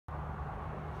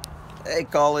Hey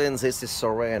Colin, this is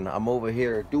Soren. I'm over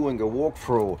here doing a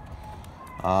walkthrough.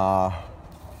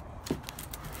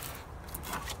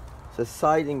 The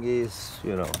siding is,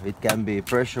 it can be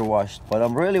pressure washed, but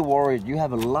I'm really worried. You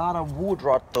have a lot of wood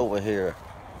rot over here.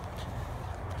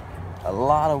 A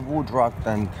lot of wood rot,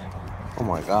 and oh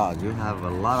my god, you have a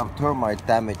lot of termite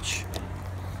damage.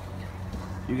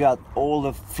 You got all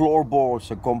the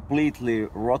floorboards are completely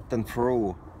rotten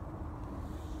through.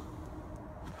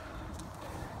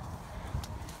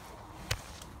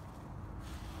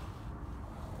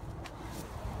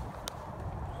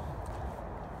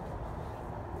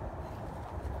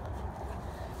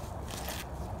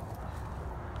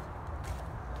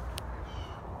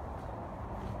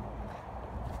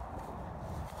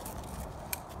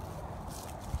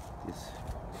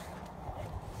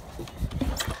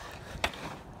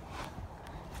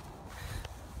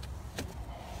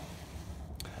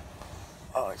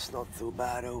 Oh, it's not too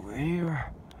bad over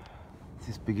here.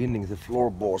 This beginning, the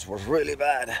floorboards was really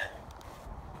bad.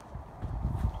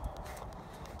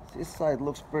 This side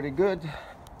looks pretty good.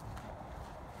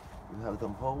 You have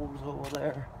some holes over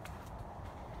there.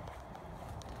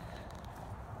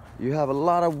 You have a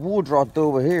lot of wood rot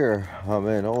over here. I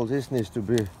mean, all this needs to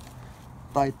be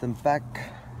tightened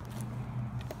back.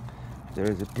 There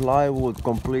is a plywood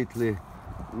completely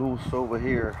loose over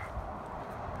here.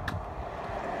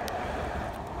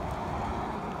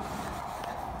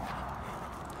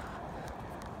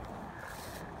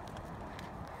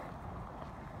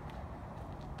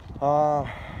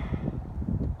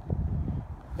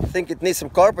 I think it needs some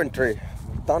carpentry,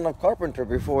 a ton of carpentry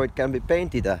before it can be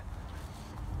painted.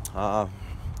 I'll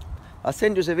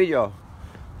send you the video.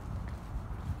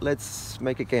 Let's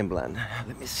make a game plan.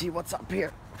 Let me see what's up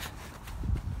here.